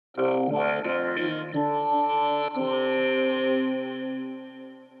The weather in Brooklyn.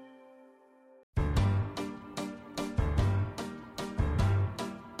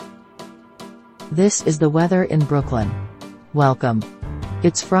 This is the weather in Brooklyn. Welcome.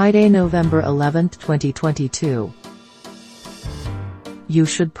 It's Friday, November 11th, 2022. You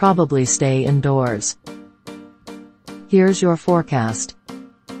should probably stay indoors. Here's your forecast.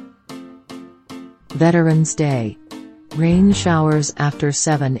 Veterans Day. Rain showers after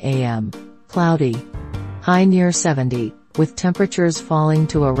 7 a.m. Cloudy. High near 70, with temperatures falling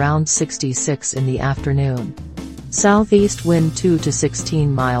to around 66 in the afternoon. Southeast wind 2 to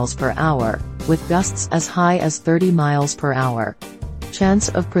 16 miles per hour, with gusts as high as 30 miles per hour. Chance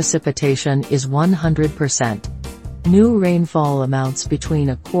of precipitation is 100%. New rainfall amounts between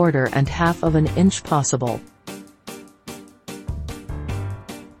 1/4 and 1/2 of an inch possible.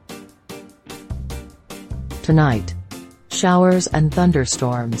 Tonight. Showers and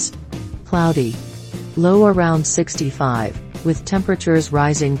thunderstorms. Cloudy. Low around 65, with temperatures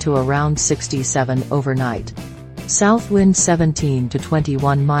rising to around 67 overnight. South wind 17 to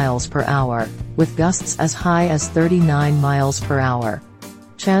 21 miles per hour, with gusts as high as 39 miles per hour.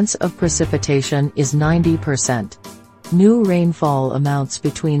 Chance of precipitation is 90%. New rainfall amounts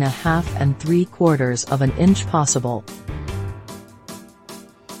between 1/2 and 3/4 of an inch possible.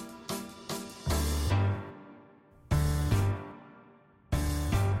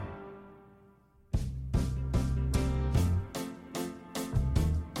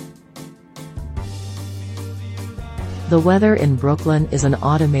 The Weather in Brooklyn is an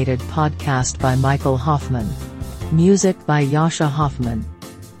automated podcast by Michael Hoffman. Music by Yasha Hoffman.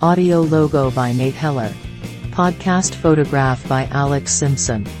 Audio logo by Nate Heller. Podcast photograph by Alex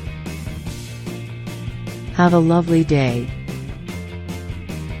Simpson. Have a lovely day.